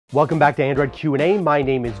Welcome back to Android Q&A. My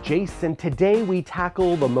name is Jayce, and today we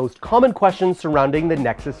tackle the most common questions surrounding the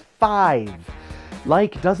Nexus 5.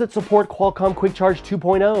 Like, does it support Qualcomm Quick Charge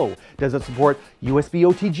 2.0? Does it support USB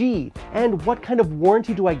OTG? And what kind of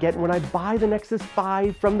warranty do I get when I buy the Nexus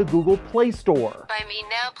 5 from the Google Play Store? Buy me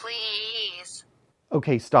now, please.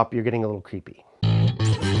 Okay, stop. You're getting a little creepy.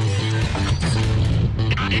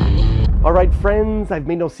 Alright friends, I've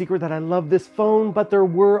made no secret that I love this phone, but there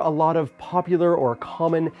were a lot of popular or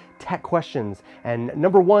common tech questions. And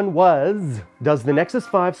number one was, does the Nexus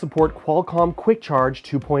 5 support Qualcomm Quick Charge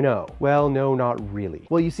 2.0? Well, no, not really.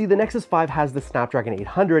 Well, you see, the Nexus 5 has the Snapdragon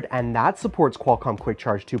 800, and that supports Qualcomm Quick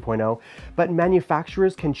Charge 2.0, but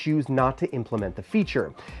manufacturers can choose not to implement the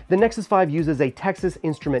feature. The Nexus 5 uses a Texas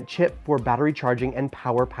Instrument chip for battery charging and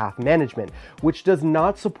power path management, which does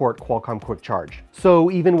not support Qualcomm Quick Charge.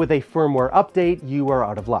 So even with a firmware update, you are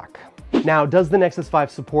out of luck. Now, does the Nexus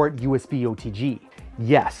 5 support USB OTG?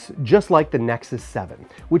 Yes, just like the Nexus 7,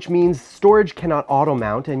 which means storage cannot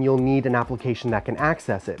auto-mount and you'll need an application that can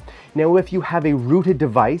access it. Now, if you have a rooted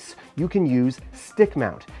device, you can use Stick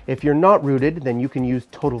Mount. If you're not rooted, then you can use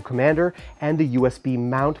Total Commander and the USB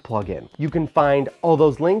Mount plugin. You can find all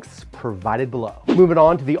those links provided below. Moving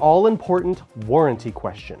on to the all-important warranty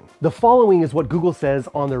question. The following is what Google says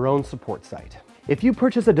on their own support site. If you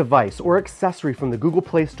purchase a device or accessory from the Google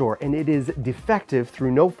Play Store and it is defective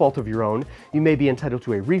through no fault of your own, you may be entitled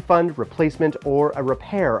to a refund, replacement, or a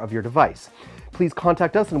repair of your device. Please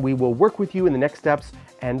contact us and we will work with you in the next steps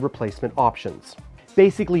and replacement options.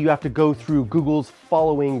 Basically, you have to go through Google's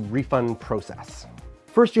following refund process.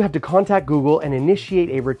 First, you have to contact Google and initiate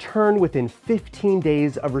a return within 15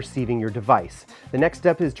 days of receiving your device. The next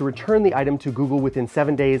step is to return the item to Google within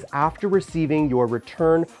 7 days after receiving your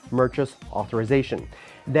return purchase authorization.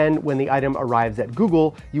 Then, when the item arrives at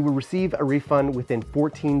Google, you will receive a refund within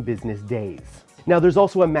 14 business days. Now, there's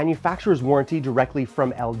also a manufacturer's warranty directly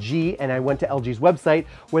from LG, and I went to LG's website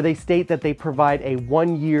where they state that they provide a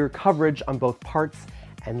 1-year coverage on both parts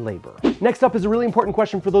and labor. Next up is a really important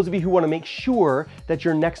question for those of you who want to make sure that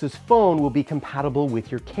your Nexus phone will be compatible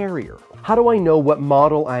with your carrier. How do I know what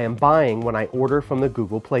model I am buying when I order from the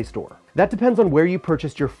Google Play Store? That depends on where you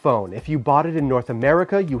purchased your phone. If you bought it in North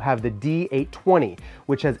America, you have the D820,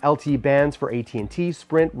 which has LTE bands for AT&T,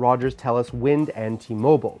 Sprint, Rogers, Telus, Wind, and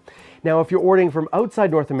T-Mobile. Now, if you're ordering from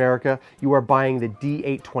outside North America, you are buying the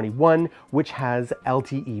D821, which has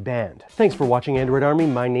LTE band. Thanks for watching Android Army.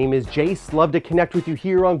 My name is Jayce. Love to connect with you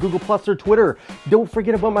here on Google Plus or Twitter. Don't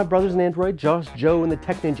forget about my brothers in Android, Josh, Joe, and the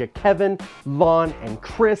Tech Ninja Kevin, Lon, and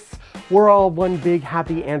Chris. We're all one big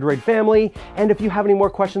happy Android family. And if you have any more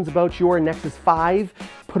questions about your Nexus 5,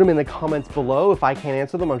 put them in the comments below. If I can't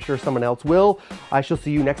answer them, I'm sure someone else will. I shall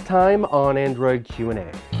see you next time on Android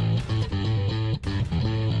Q&A.